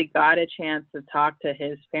never really got a chance to talk to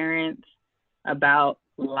his parents about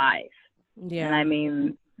life. Yeah. And I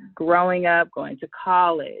mean, growing up, going to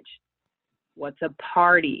college, what's a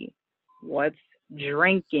party, what's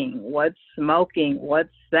drinking, what's smoking, what's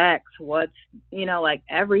sex, what's, you know, like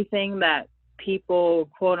everything that people,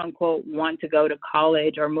 quote unquote, want to go to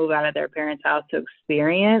college or move out of their parents' house to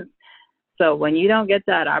experience. So when you don't get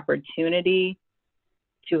that opportunity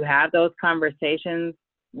to have those conversations,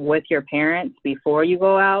 with your parents before you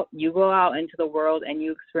go out into the world and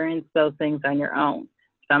you experience those things on your own,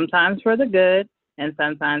 sometimes for the good and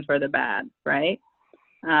sometimes for the bad, right?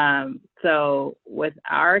 So with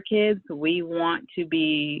our kids, we want to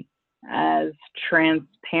be as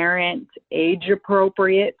transparent, age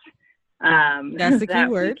appropriate, That's the key that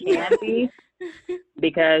word. we can be,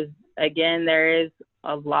 because again, there is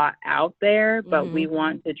a lot out there, but we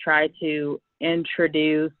want to try to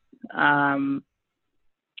introduce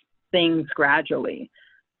things gradually.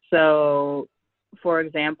 So, for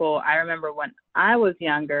example, I remember when I was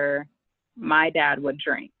younger, my dad would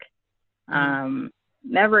drink.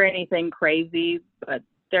 Never anything crazy, but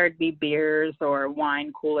there'd be beers or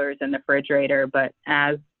wine coolers in the refrigerator. But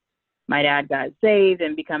as my dad got saved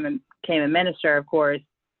and became a minister, of course,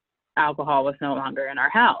 alcohol was no longer in our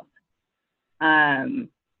house.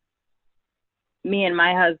 Me and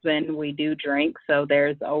my husband, we do drink, so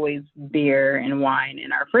there's always beer and wine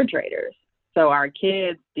in our refrigerators. So our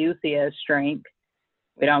kids do see us drink.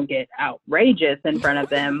 We don't get outrageous in front of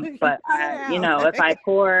them, but if I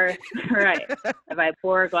pour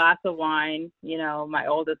a glass of wine, my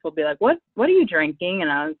oldest will be like, "What are you drinking?"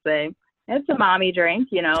 And I would say, "It's a mommy drink.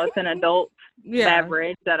 It's an adult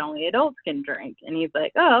beverage that only adults can drink." And he's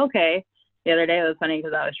like, "Oh, okay." The other day it was funny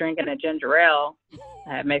because I was drinking a ginger ale.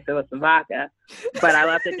 I had mixed it with some vodka, but I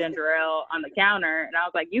left the ginger ale on the counter, and I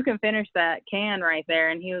was like, "You can finish that can right there."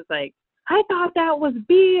 And he was like, "I thought that was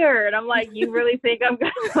beer." And I'm like, "You really think I'm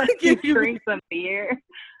going to let you drink some beer?"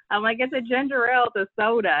 I'm like, "It's a ginger ale, it's a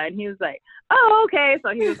soda." And he was like, "Oh, okay."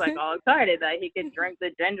 So he was like all excited that he could drink the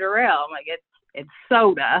ginger ale. I'm like, it's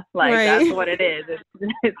soda. Like, That's what it is.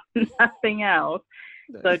 It's nothing else.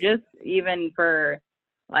 So just even for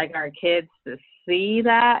like our kids to see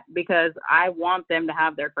that, because I want them to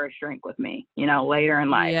have their first drink with me, later in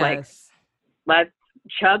life. Yes. Like, let's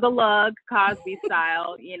chug a lug, Cosby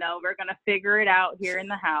style. We're going to figure it out here in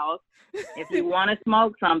the house. If you want to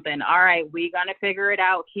smoke something, all right, we're going to figure it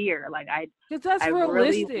out here. Like, I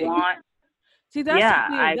realistic. Really want. See,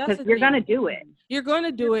 that's because you're going to do it. You're going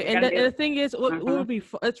to do it. And the thing is,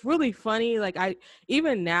 it's really funny. Like,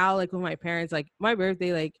 even now, like with my parents, like my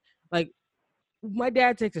birthday, like my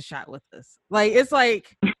dad takes a shot with us. Like,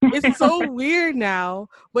 it's so weird now,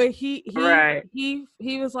 but he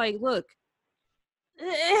was like, "Look,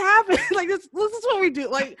 it happened." Like, this is what we do.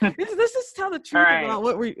 Like, this is tell the truth about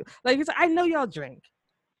what we like. It's, I know y'all drink.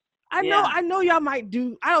 I know y'all might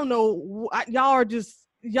do. I don't know.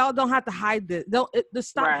 Y'all don't have to hide this.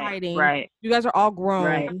 Stop hiding. Right. You guys are all grown.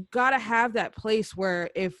 Right. You gotta have that place where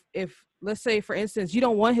if let's say, for instance, you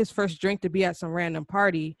don't want his first drink to be at some random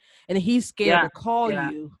party and he's scared to call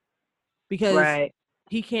you because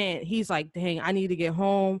he can't. He's like, "Dang, I need to get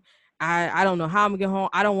home. I don't know how I'm gonna get home.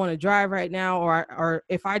 I don't want to drive right now, or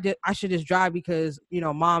if I did, I should just drive because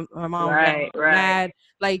my mom mad."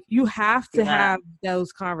 Like, you have to have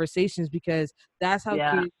those conversations, because that's how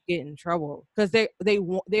kids get in trouble, because they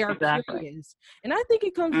are curious. And I think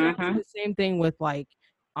it comes down to the same thing with like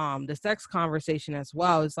the sex conversation as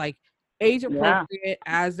well. It's like age appropriate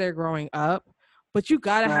as they're growing up, but you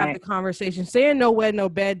gotta have the conversation. Saying no wed, no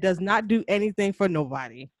bed does not do anything for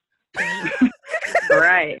nobody.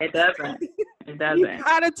 Right. It doesn't. You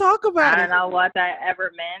gotta talk about it. I don't know what that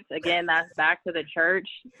ever meant. Again, that's back to the church.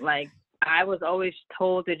 Like, I was always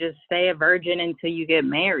told to just stay a virgin until you get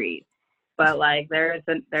married. But like, there's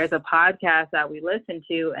a podcast that we listened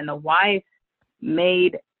to, and the wife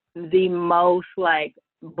made the most like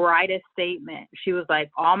brightest statement. She was like,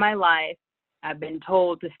 "All my life, I've been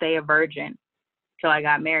told to stay a virgin till I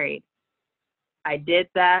got married. I did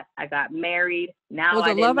that. I got married. Now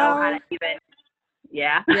I didn't know how to even."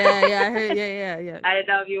 Yeah. I heard. Yeah. I didn't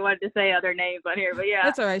know if you wanted to say other names on here, but yeah.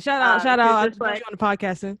 That's all right. Shout out. I'll put you on the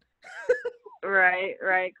podcasting.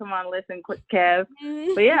 Right. Come on, listen, quick, Kev.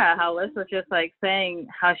 But yeah, how Liz was just like saying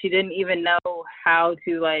how she didn't even know how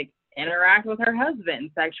to like interact with her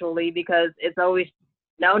husband sexually, because it's always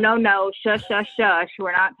no, shush.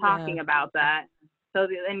 We're not talking about that. So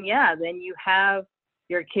then you have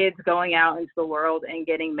your kids going out into the world and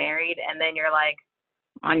getting married, and then you're like,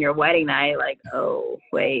 on your wedding night, like, "Oh,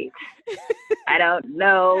 wait, I don't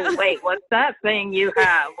know. Wait, what's that thing you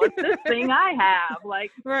have? What's this thing I have?"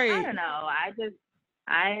 Like, I don't know.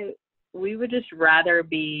 We would just rather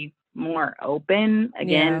be more open,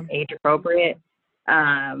 again, age appropriate.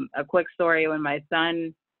 A quick story: when my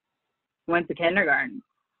son went to kindergarten,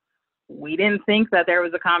 we didn't think that there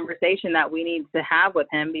was a conversation that we needed to have with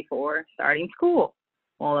him before starting school.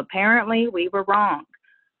 Well, apparently we were wrong.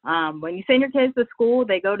 When you send your kids to school,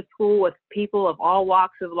 they go to school with people of all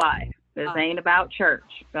walks of life. This ain't about church.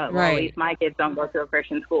 Well, at Right. least my kids don't go to a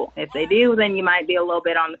Christian school. If they do, then you might be a little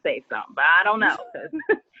bit on the safe zone, but I don't know.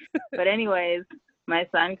 But anyways, my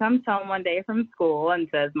son comes home one day from school and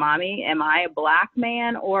says, Mommy, am I a black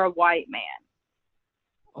man or a white man?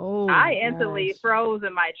 Oh, I instantly froze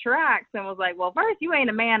in my tracks and was like, well, first, you ain't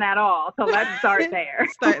a man at all. So let's start there.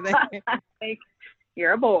 Like,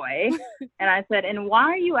 you're a boy. And I said, and why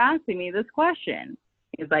are you asking me this question?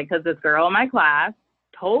 He's like, because this girl in my class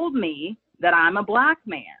told me that I'm a black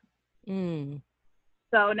man. Mm.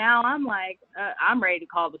 So now I'm like, I'm ready to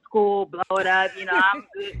call the school, blow it up. You know,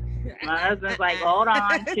 my husband's like, hold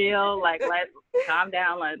on, chill. Like, let's calm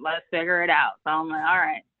down. Let's figure it out. So I'm like, all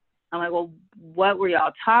right. I'm like, well, what were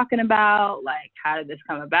y'all talking about? Like, how did this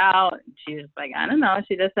come about? And she was like, I don't know.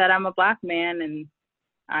 She just said I'm a black man. And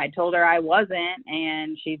I told her I wasn't.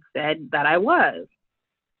 And she said that I was.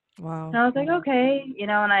 Wow. And I was like, okay, you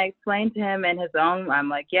know, and I explained to him in his own, I'm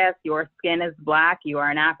like, yes, your skin is black. You are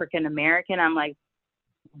an African American. I'm like,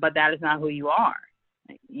 but that is not who you are.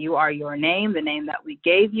 You are your name, the name that we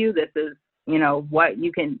gave you. This is, you know, what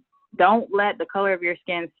you can, don't let the color of your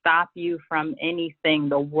skin stop you from anything.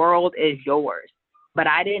 The world is yours. But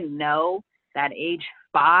I didn't know that age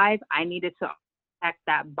 5, I needed to check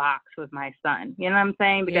that box with my son. You know what I'm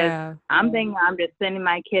saying? Because I'm thinking I'm just sending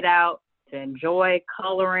my kid out to enjoy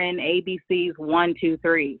coloring ABCs 1, 2,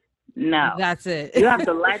 3. No. That's it. You have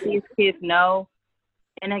to let these kids know.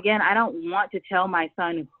 And again, I don't want to tell my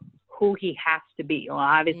son who he has to be. Well,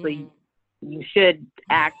 obviously, you should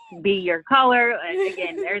be your color. And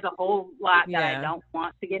again, there's a whole lot that I don't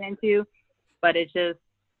want to get into. But it's just,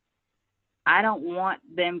 I don't want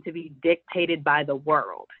them to be dictated by the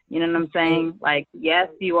world. You know what I'm saying? Like, yes,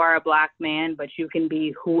 you are a black man, but you can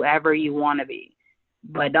be whoever you want to be.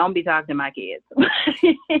 But don't be talking to my kids.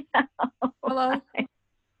 You know? Hello.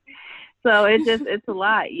 So it's a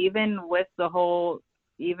lot, even with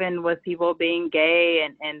people being gay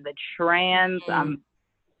and the trans,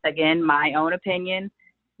 again, my own opinion,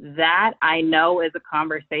 that I know is a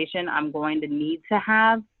conversation I'm going to need to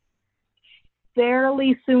have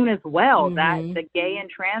fairly soon as well, that the gay and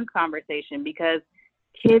trans conversation, because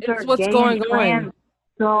kids are gay and trans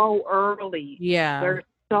so early. Yeah. They're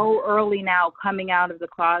so early now coming out of the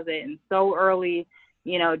closet and so early,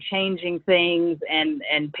 you know, changing things, and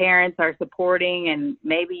parents are supporting, and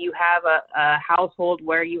maybe you have a household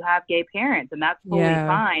where you have gay parents, and that's totally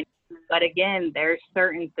fine. But again, there's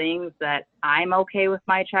certain things that I'm okay with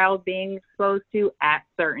my child being exposed to at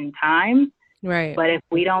certain times. Right. But if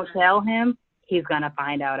we don't tell him, he's going to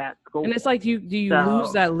find out at school. And it's like, do you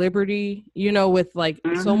lose that liberty, you know, with like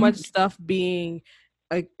so much stuff being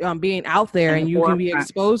out there and you can be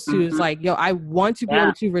exposed to. It's like, yo, I want to be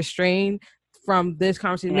able to restrain from this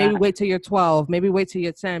conversation. Maybe wait till you're 12, maybe wait till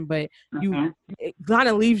you're 10, but it kind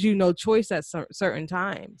of leaves you no choice at certain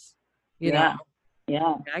times, you know?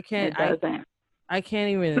 Yeah. I can't even, I can't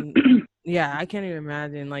even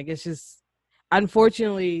imagine. Like, it's just,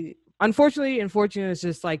 unfortunately, it's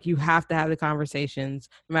just like, you have to have the conversations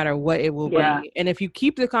no matter what it will be. And if you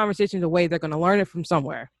keep the conversations away, they're going to learn it from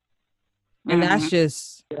somewhere. And that's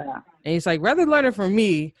just, and it's like, rather learn it from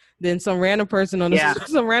me than some random person on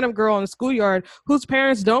some random girl in the schoolyard whose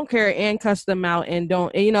parents don't care and cuss them out and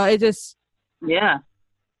don't, and, you know, it just, they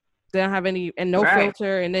don't have any, and no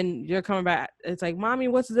filter. And then you're coming back. It's like, Mommy,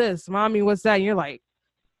 what's this? Mommy, what's that? And you're like,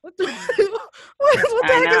 what the, what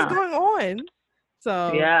the heck is going on?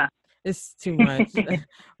 So it's too much.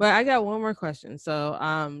 But I got one more question.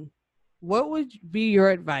 So, what would be your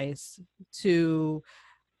advice to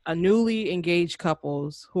a newly engaged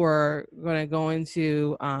couples who are going to go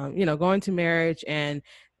into, go into marriage, and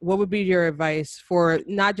what would be your advice for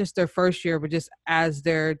not just their first year, but just as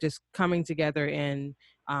they're just coming together in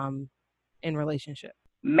relationship?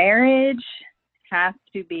 Marriage has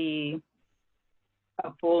to be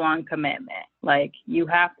a full-on commitment. Like, you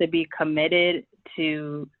have to be committed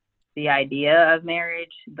to the idea of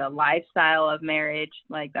marriage, the lifestyle of marriage.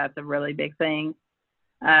 Like, that's a really big thing.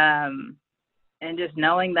 And just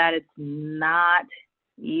knowing that it's not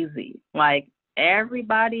easy. Like,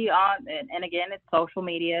 everybody and again, it's social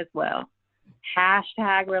media as well.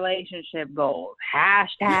 Hashtag relationship goals.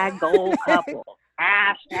 Hashtag goal couple.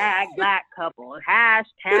 Hashtag black couple.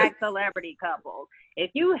 Hashtag celebrity couple. If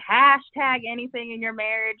you hashtag anything in your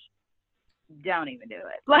marriage, don't even do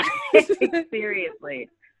it. Like, seriously.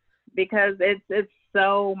 Because it's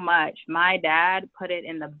so much. My dad put it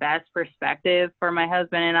in the best perspective for my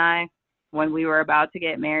husband and I. When we were about to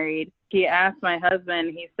get married, he asked my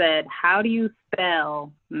husband, he said, how do you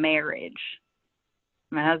spell marriage?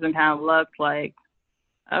 My husband kind of looked like,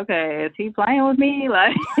 okay, is he playing with me?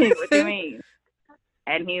 Like, what do you mean?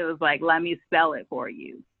 And he was like, let me spell it for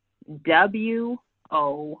you.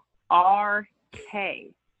 WORK.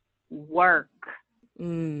 Work.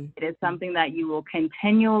 It is something that you will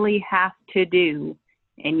continually have to do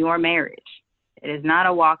in your marriage. It is not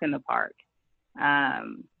a walk in the park.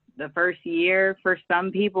 The first year for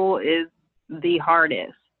some people is the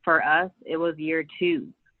hardest. For us, it was year 2.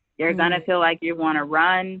 You're going to feel like you want to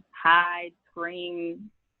run, hide, scream,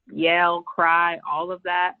 yell, cry, all of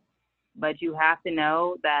that. But you have to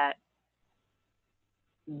know that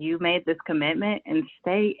you made this commitment and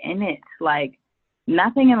stay in it. Like,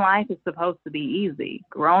 nothing in life is supposed to be easy.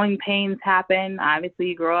 Growing pains happen. Obviously,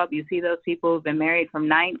 you grow up, you see those people who've been married from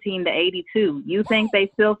 19 to 82. You think they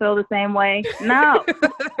still feel the same way? No.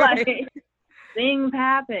 Like, things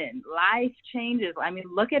happen. Life changes. I mean,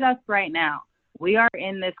 look at us right now. We are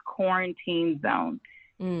in this quarantine zone.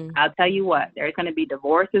 I'll tell you what, there's going to be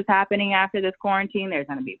divorces happening after this quarantine. There's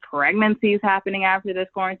going to be pregnancies happening after this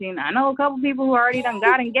quarantine. I know a couple people who already done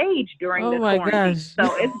got engaged during this quarantine. Gosh.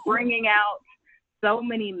 So it's bringing out so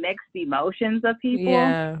many mixed emotions of people.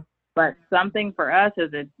 Yeah. But something for us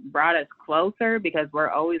is it's brought us closer because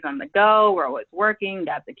we're always on the go. We're always working,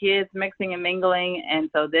 got the kids mixing and mingling.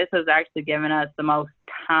 And so this has actually given us the most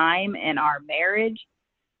time in our marriage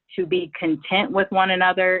to be content with one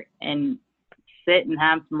another and sit and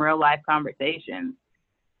have some real life conversations.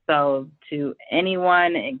 So to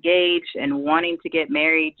anyone engaged and wanting to get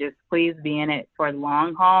married, just please be in it for the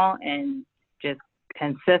long haul and just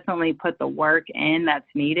consistently put the work in that's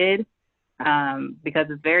needed, because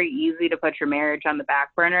it's very easy to put your marriage on the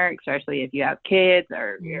back burner, especially if you have kids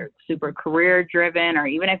or you're super career driven, or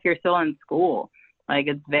even if you're still in school. Like,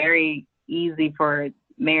 it's very easy for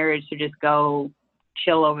marriage to just go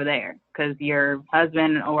chill over there because your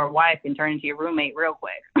husband or wife can turn into your roommate real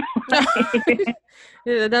quick.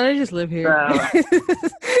 Yeah, they just live here. So,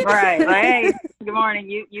 right. Like, hey, good morning.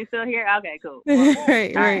 You still here? Okay, cool.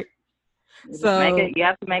 Right. So you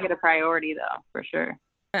have to make it a priority, though, for sure.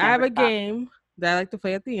 I have a game that I like to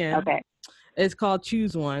play at the end. Okay. It's called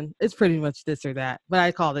Choose One. It's pretty much this or that, but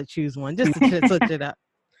I called it Choose One just to switch it up.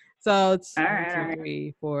 So it's 1, 2,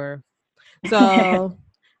 3, 4. So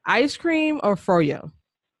ice cream or froyo?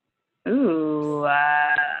 Ooh,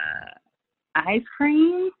 ice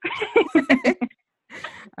cream.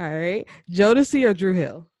 All right. Jodeci or Dru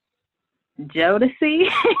Hill? Jodeci.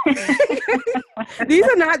 These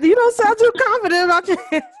are not, you don't sound too confident about your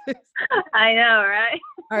answers. I know, right?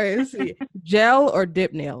 All right, let's see. Gel or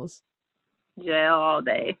dip nails? Gel all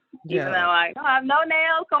day. Gel. Even though I have no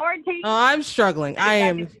nails, quarantine. Oh, I'm struggling. I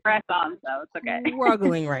am press on, so it's okay.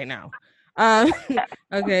 Struggling right now.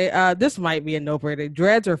 Okay, this might be a no-brainer.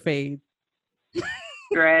 Dreads or fade?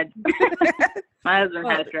 Dreads. My husband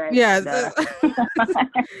has dreads. Yes.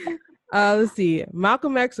 Let's see.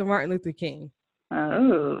 Malcolm X or Martin Luther King?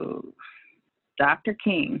 Oh, Dr.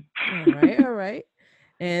 King. All right.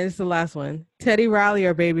 And it's the last one. Teddy Riley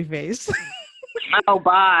or Babyface? Oh,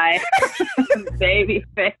 bye.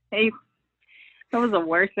 Babyface. That was the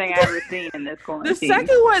worst thing I ever seen in this quarantine. The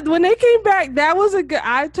second one, when they came back, that was a good.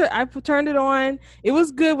 I turned it on. It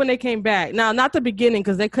was good when they came back. Now, not the beginning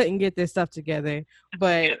because they couldn't get their stuff together,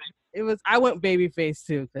 but it was. I went Babyface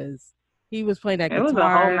too because he was playing that guitar. It was a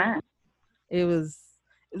whole match. It was.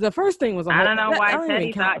 The first thing was. I don't know why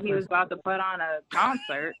Teddy thought he was about to put on a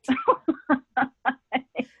concert.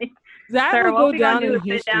 That Sir, would go down in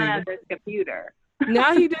history. Sit down at this computer.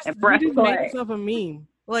 Now he just made himself a meme.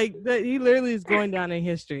 Like, he literally is going down in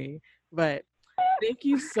history. But thank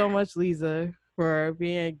you so much, Lisa, for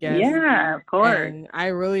being a guest. Yeah, of course. And I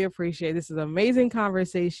really appreciate it. This is an amazing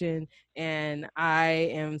conversation, and I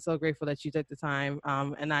am so grateful that you took the time.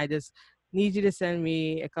 And I just need you to send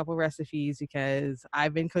me a couple recipes because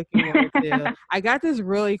I've been cooking more too. I got this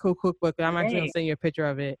really cool cookbook, and I'm actually going to send you a picture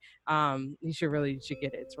of it. You should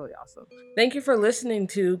get it. It's really awesome. Thank you for listening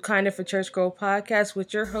to Kind of a Church Girl podcast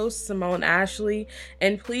with your host, Simone Ashley.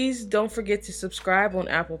 And please don't forget to subscribe on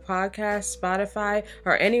Apple Podcasts, Spotify,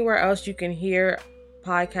 or anywhere else you can hear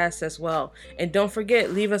podcasts as well. And don't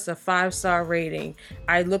forget, leave us a 5-star rating.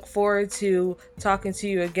 I look forward to talking to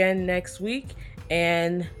you again next week,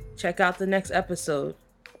 and check out the next episode.